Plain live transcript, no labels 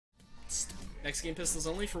Next game pistols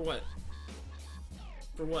only? For what?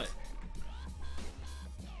 For what?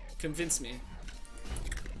 Convince me.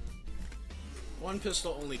 One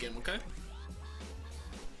pistol only game, okay?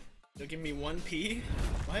 They'll give me 1p?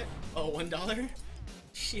 What? Oh, $1?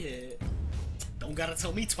 Shit. Don't gotta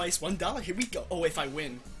tell me twice. $1? Here we go. Oh, if I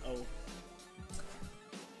win. Oh.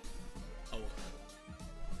 Oh.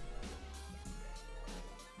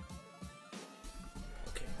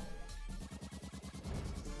 Okay.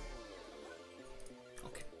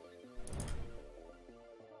 Okay.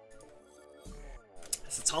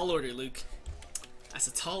 That's a tall order, Luke. That's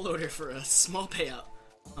a tall order for a small payout.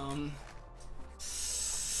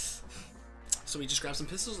 So we just grab some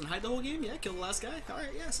pistols and hide the whole game? Yeah, kill the last guy?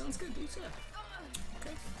 Alright, yeah, sounds good, dude. Yeah.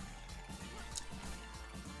 Okay.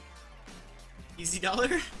 Easy dollar?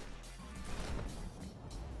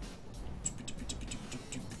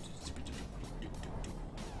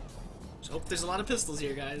 Just hope there's a lot of pistols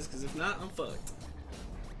here, guys, because if not, I'm fucked.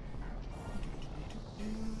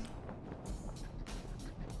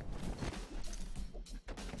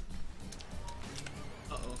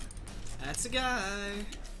 Uh-oh. That's a guy.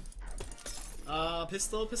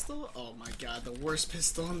 Pistol? Oh my god, the worst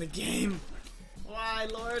pistol in the game. Why,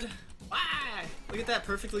 Lord? Why? Look at that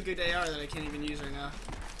perfectly good AR that I can't even use right now.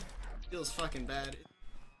 Feels fucking bad.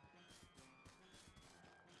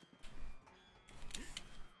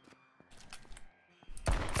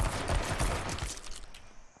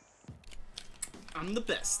 I'm the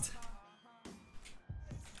best.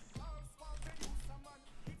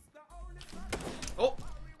 Oh,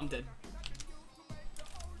 I'm dead.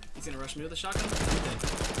 He's gonna rush me with a shotgun.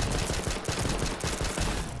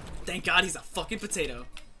 Thank God he's a fucking potato.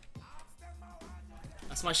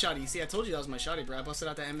 That's my shotty. You see, I told you that was my shotty, bro. I busted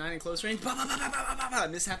out that M9 in close range. I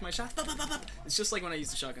missed half my shot. It's just like when I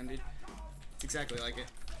used the shotgun, dude. It's exactly like it.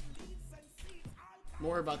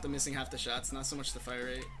 More about the missing half the shots, not so much the fire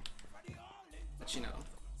rate. But you know.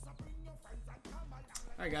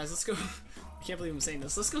 Alright, guys, let's go. I can't believe I'm saying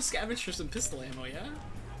this. Let's go scavenge for some pistol ammo, yeah?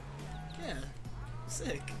 Yeah.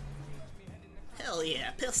 Sick. Hell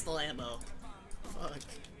yeah, pistol ammo. Fuck.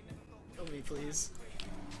 Kill me, please.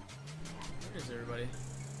 Where's everybody?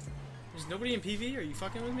 There's nobody in PV? Are you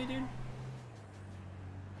fucking with me, dude?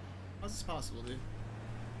 How's this possible, dude?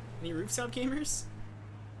 Any rooftop gamers?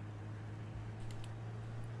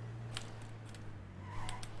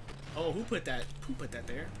 Oh, who put that? Who put that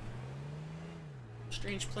there?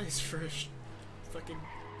 Strange place for a fucking...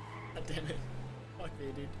 God damn it. Fuck me,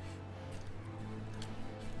 dude.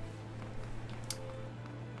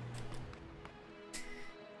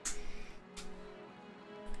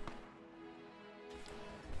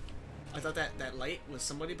 I thought that light was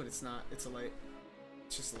somebody, but it's not. It's a light.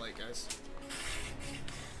 It's just a light, guys.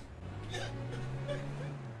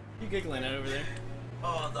 You giggling at over there?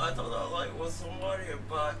 Oh, I thought that light was somebody,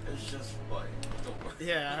 but it's just light. Don't worry.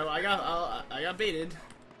 Yeah, I got baited.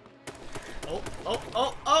 Oh!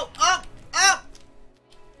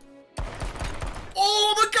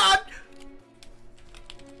 Oh my God!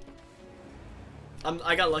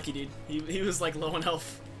 I got lucky, dude. He was like low on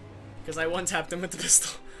health, because I one-tapped him with the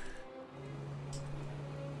pistol.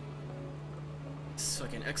 This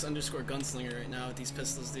fucking X_gunslinger right now with these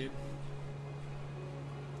pistols, dude.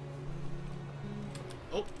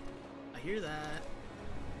 Oh, I hear that.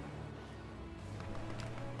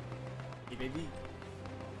 Hey, baby.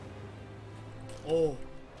 Oh,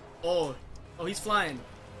 he's flying.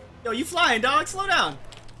 Yo, you flying, dog? Slow down.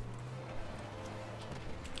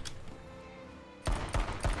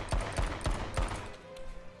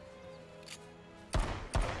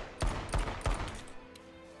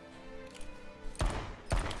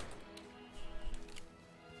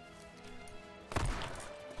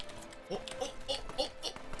 Whoa!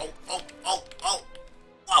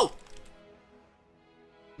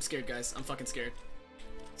 I'm scared, guys. I'm fucking scared.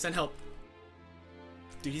 Send help.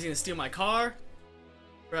 Dude, he's gonna steal my car?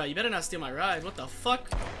 Bro, you better not steal my ride. What the fuck?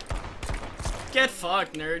 Get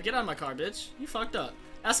fucked, nerd. Get out of my car, bitch. You fucked up.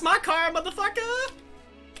 That's my car, motherfucker!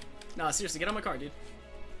 Nah, seriously, get out of my car, dude.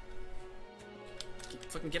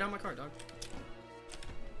 Fucking get out of my car, dog.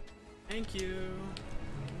 Thank you.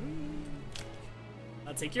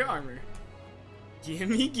 I'll take your armor.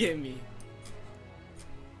 Gimme, gimme.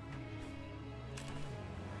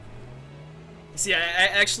 See, I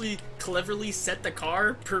actually cleverly set the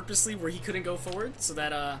car purposely where he couldn't go forward, so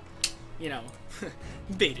that, you know,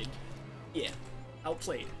 baited. Yeah,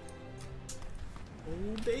 outplayed.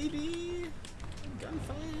 Oh, baby.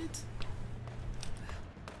 Gunfight.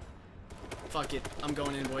 Fuck it. I'm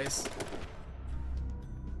going in, boys.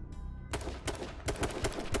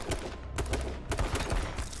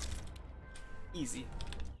 Easy.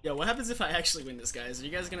 Yo, what happens if I actually win this, guys? Are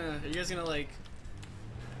you guys gonna like...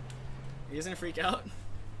 Are you guys gonna freak out?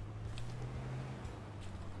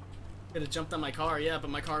 Could have jumped on my car, yeah, but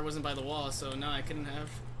my car wasn't by the wall, so no, I couldn't have.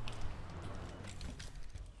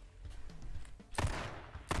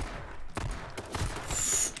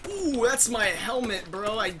 Ooh, that's my helmet,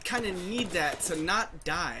 bro. I kind of need that to not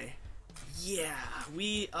die. Yeah,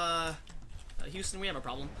 we, Houston, we have a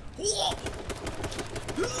problem.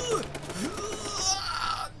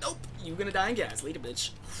 Nope, you gonna die in gas, later, bitch.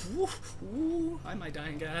 Ooh, I might die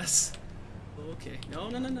in gas. Okay, no,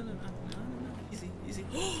 easy, easy.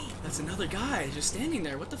 That's another guy just standing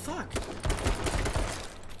there. What the fuck?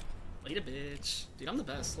 Later, bitch. Dude, I'm the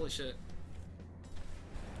best. Holy shit.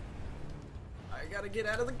 I gotta get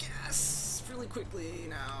out of the gas really quickly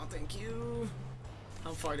now. Thank you.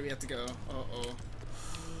 How far do we have to go? Uh-oh.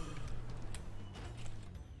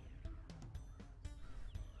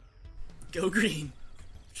 Go green.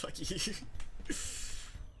 Fuck you.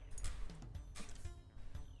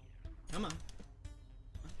 Come on.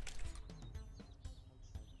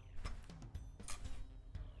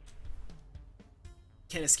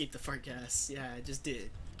 Can't escape the fart gas. Yeah, I just did.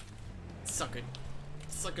 Suck it.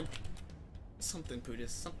 Suck it. Something,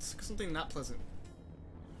 Pootis. Something not pleasant.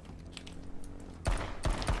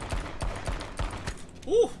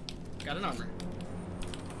 Ooh! Got an armor.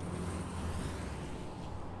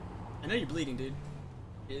 I know you're bleeding, dude.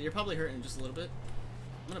 You're probably hurting just a little bit.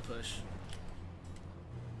 I'm gonna push.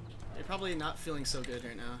 You're probably not feeling so good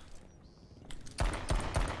right now.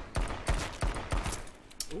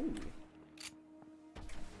 Ooh.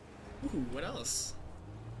 Ooh, what else?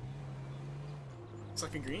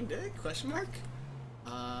 Suck a green dick? Question mark?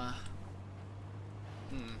 Not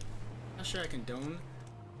sure I condone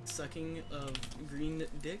sucking of green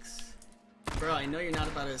dicks. Bro, I know you're not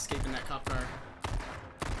about to escape in that cop car.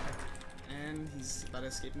 And he's about to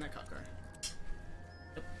escape in that cop car.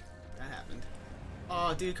 Yep, that happened.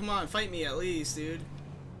 Oh, dude, come on, fight me at least, dude.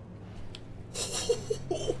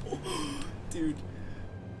 Dude.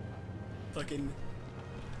 Fucking...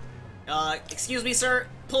 excuse me, sir.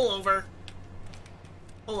 Pull over.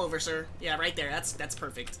 Pull over, sir. Yeah, right there. That's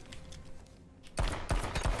perfect.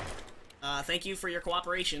 Thank you for your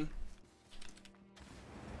cooperation.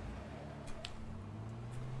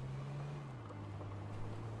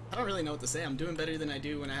 I don't really know what to say. I'm doing better than I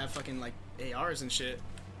do when I have fucking, like, ARs and shit.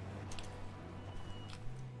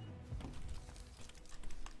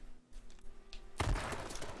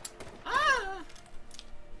 Ah!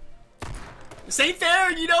 This ain't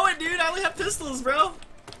fair! You know it, dude! I only have pistols, bro!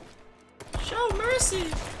 Show mercy!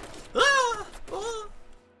 Ah! Oh.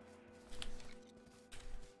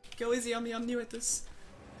 Go easy on me, I'm new at this.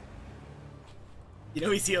 You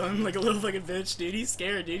know he's healing like a little fucking bitch, dude. He's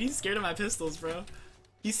scared, dude. He's scared of my pistols, bro.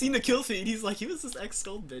 He's seen the kill feed. He's like, he was this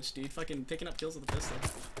Xskulled bitch, dude. Fucking picking up kills with a pistol.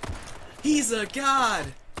 He's a god!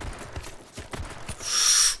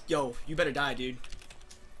 Yo, you better die, dude.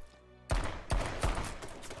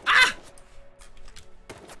 Ah!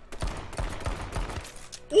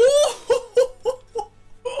 Ooh!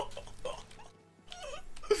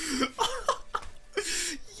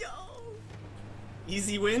 Yo!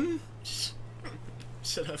 Easy win?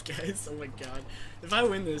 Shut up, guys. Oh my god. If I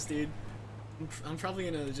win this, dude, I'm probably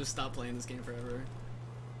gonna just stop playing this game forever.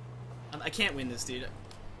 I can't win this, dude.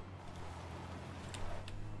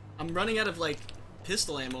 I'm running out of, like,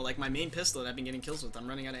 pistol ammo, like my main pistol that I've been getting kills with. I'm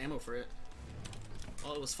running out of ammo for it.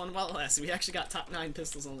 Well, it was fun while it lasted. We actually got top 9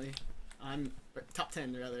 pistols only. Top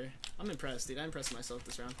 10, rather. I'm impressed, dude. I'm impressed with myself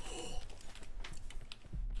this round.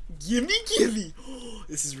 Gimme, gimme!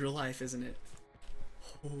 This is real life, isn't it?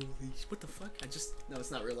 Holy, what the fuck? No,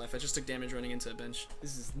 it's not real life. I just took damage running into a bench.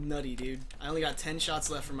 This is nutty, dude. I only got 10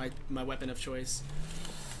 shots left for my weapon of choice.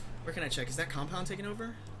 Where can I check? Is that compound taking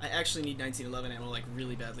over? I actually need 1911 ammo, like,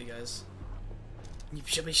 really badly, guys. You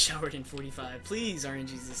should be showered in 45. Please,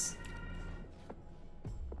 RNGesus.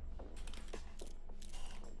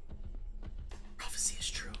 Prophecy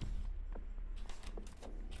is true.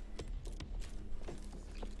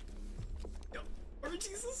 Yo,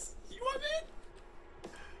 RNGesus, you want it?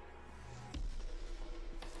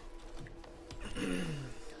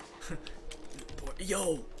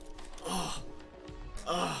 Yo! Oh!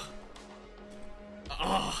 Oh!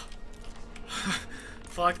 Oh!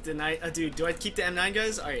 Fuck, didn't I? Dude, do I keep the M9,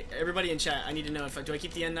 guys? Alright, everybody in chat, I need to know if do I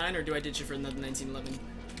keep the M9 or do I ditch it for another 1911?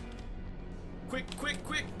 Quick, quick,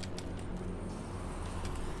 quick!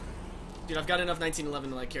 Dude, I've got enough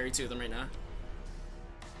 1911 to, like, carry 2 of them right now.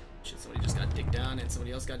 Shit, somebody just got dicked down and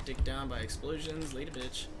somebody else got dicked down by explosions. Later,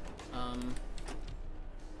 bitch.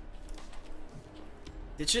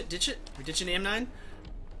 Ditch it, ditch it. We're ditching the M9.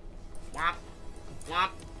 Whop,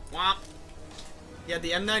 whop, Womp. Yeah,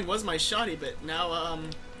 the M9 was my shotty, but now,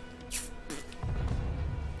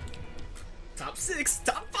 top 6,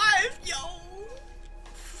 top 5, yo!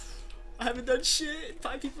 I haven't done shit.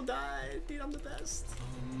 5 people died. Dude, I'm the best.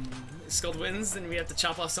 Xskulled wins, then we have to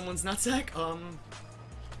chop off someone's nutsack.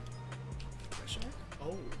 Question mark?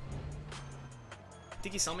 Oh.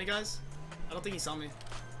 Think he saw me, guys? I don't think he saw me.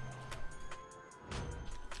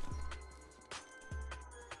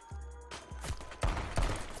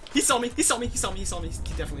 He saw me! He saw me! He saw me! He saw me!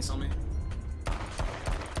 He definitely saw me.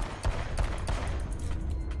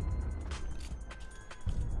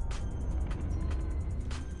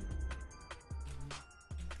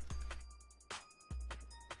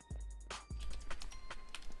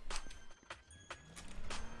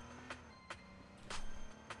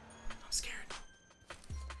 I'm scared.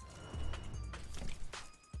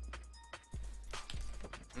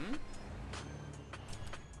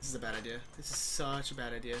 This is a bad idea. This is such a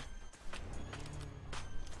bad idea.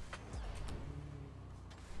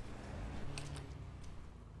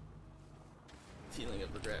 Feeling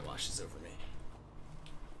of regret washes over me.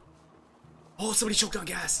 Oh, somebody choked on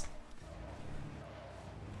gas!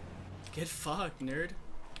 Get fucked, nerd.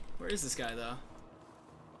 Where is this guy, though?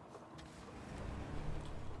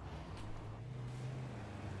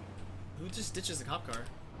 Who just ditches a cop car?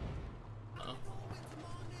 Uh-oh.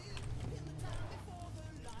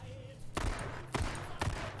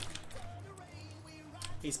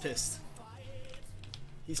 He's pissed.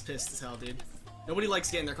 He's pissed as hell, dude. Nobody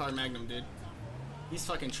likes getting their car Magnum, dude. He's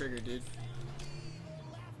fucking triggered, dude.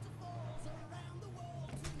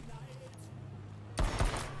 Oh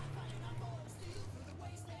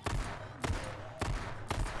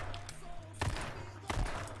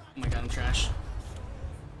my god, I'm trash.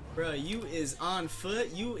 Bruh, you is on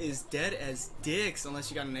foot. You is dead as dicks. Unless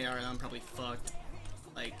you got an AR, and I'm probably fucked.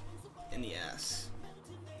 Like, in the ass.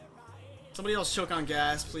 Somebody else choke on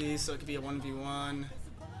gas, please, so it could be a 1v1.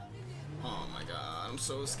 Oh my god, I'm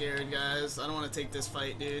so scared, guys. I don't want to take this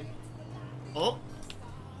fight, dude. Oh!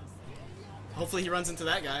 Hopefully he runs into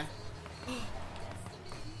that guy.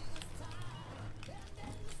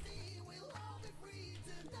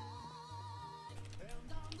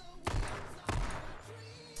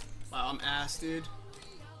 Wow, I'm ass, dude.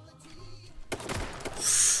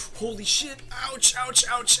 Holy shit! Ouch, ouch,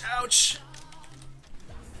 ouch, ouch!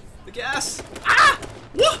 The gas! Ah!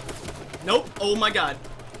 What? Nope. Oh my god.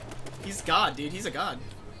 He's God, dude. He's a god.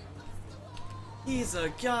 He's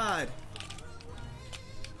a god.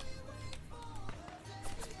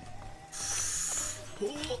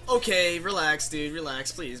 Okay, relax, dude.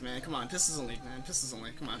 Relax, please, man. Come on. Pistols only, man. Pistols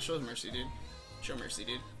only. Come on. Show mercy, dude. Show mercy,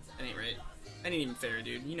 dude. That ain't right. That ain't even fair,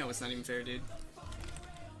 dude. You know it's not even fair, dude.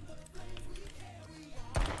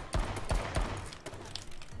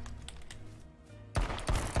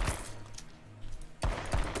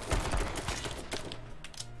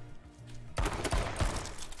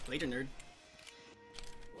 Later, nerd.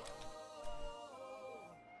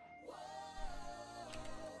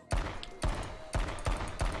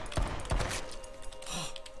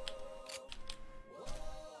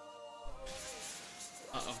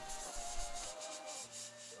 Uh-oh.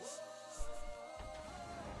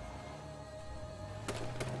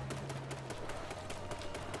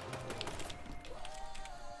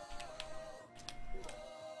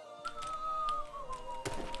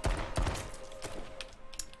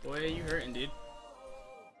 Boy, you hurting, dude.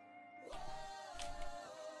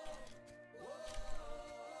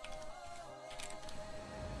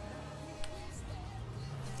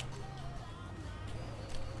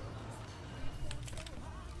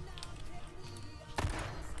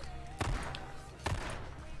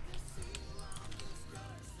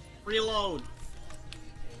 Reload.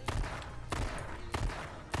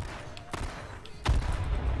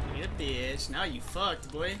 You a bitch. Now you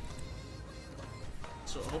fucked, boy.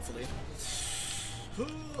 So hopefully.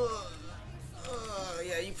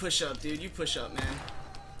 Yeah, you push up, dude. You push up, man.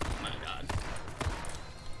 Oh my god.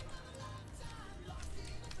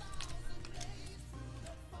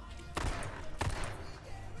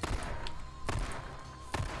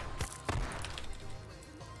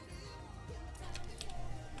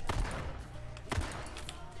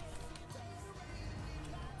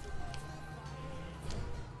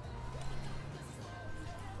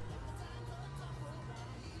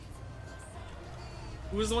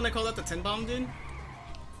 Who was the one that called out the 10 bomb, dude?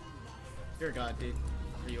 You're a god, dude.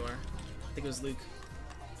 There you are. I think it was Luke.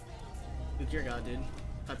 Luke, you're a god, dude.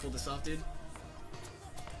 If I pulled this off, dude.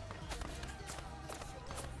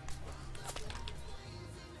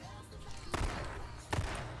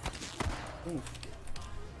 Ooh.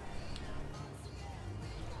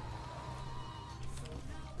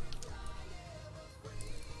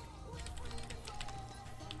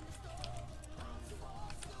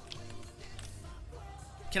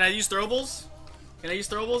 Can I use throwables? Can I use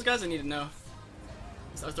throwables, guys? I need to know.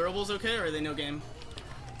 Are throwables okay, or are they no game?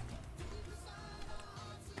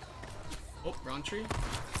 Oh, wrong tree.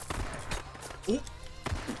 Oh,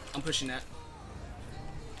 I'm pushing that.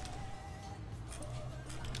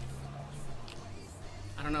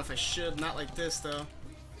 I don't know if I should. Not like this, though.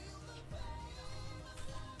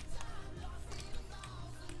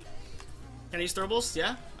 Can I use throwables?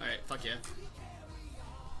 Yeah? Alright, fuck yeah.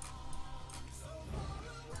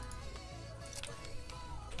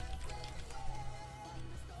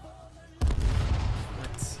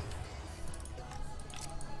 What?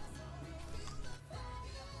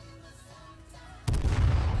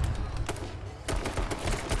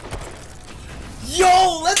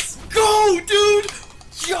 Yo, let's go, dude!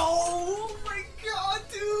 Yo, oh my god,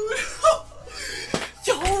 dude!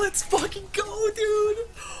 Yo, let's fucking go, dude!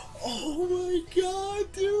 Oh my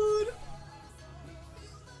god, dude!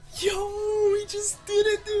 Yo, we just did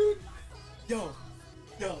it, dude!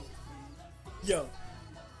 Yo.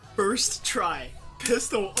 First try,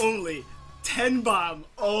 pistol only, 10 bomb.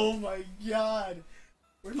 Oh my god.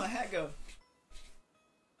 Where'd my hat go?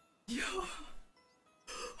 Yo.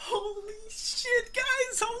 Holy shit,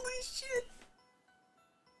 guys, holy shit.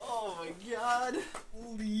 Oh my god.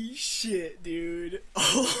 Holy shit, dude.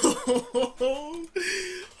 Oh,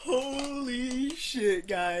 holy shit,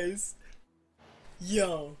 guys.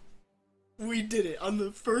 Yo. We did it on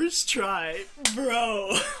the first try,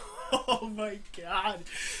 bro. Oh my god.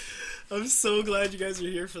 I'm so glad you guys are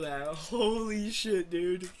here for that. Holy shit,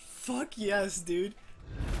 dude. Fuck yes, dude.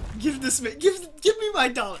 Give this man, give me my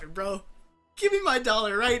dollar, bro. Give me my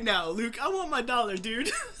dollar right now, Luke. I want my dollar,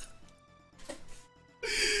 dude.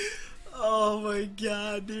 Oh my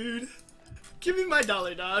god, dude. Give me my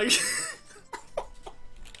dollar, dog.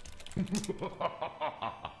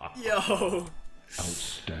 Yo.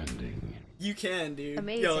 Outstanding. You can, dude.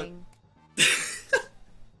 Amazing. Yo.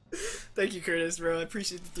 Thank you, Curtis, bro. I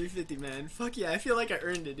appreciate the 350, man. Fuck yeah, I feel like I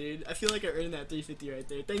earned it, dude. I feel like I earned that 350 right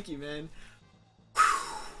there. Thank you, man. Whew.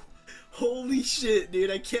 Holy shit,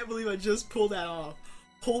 dude. I can't believe I just pulled that off.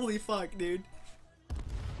 Holy fuck, dude.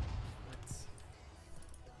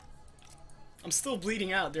 I'm still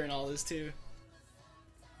bleeding out during all this, too.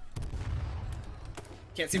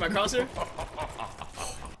 Can't see my crosshair?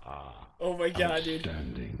 Oh my god, dude.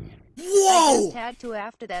 Whoa! I just had to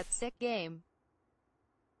after that sick game.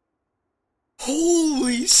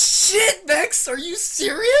 Holy shit, Vex! Are you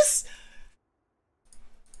serious?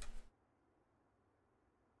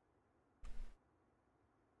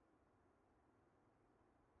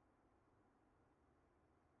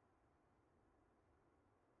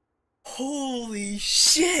 Holy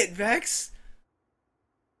shit, Vex!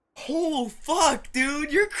 Oh fuck,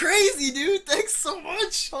 dude! You're crazy, dude! Thanks so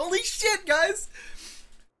much! Holy shit, guys!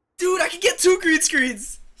 Dude, I can get 2 green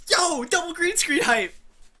screens! Yo, double green screen hype!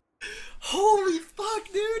 Holy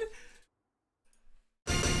fuck, dude!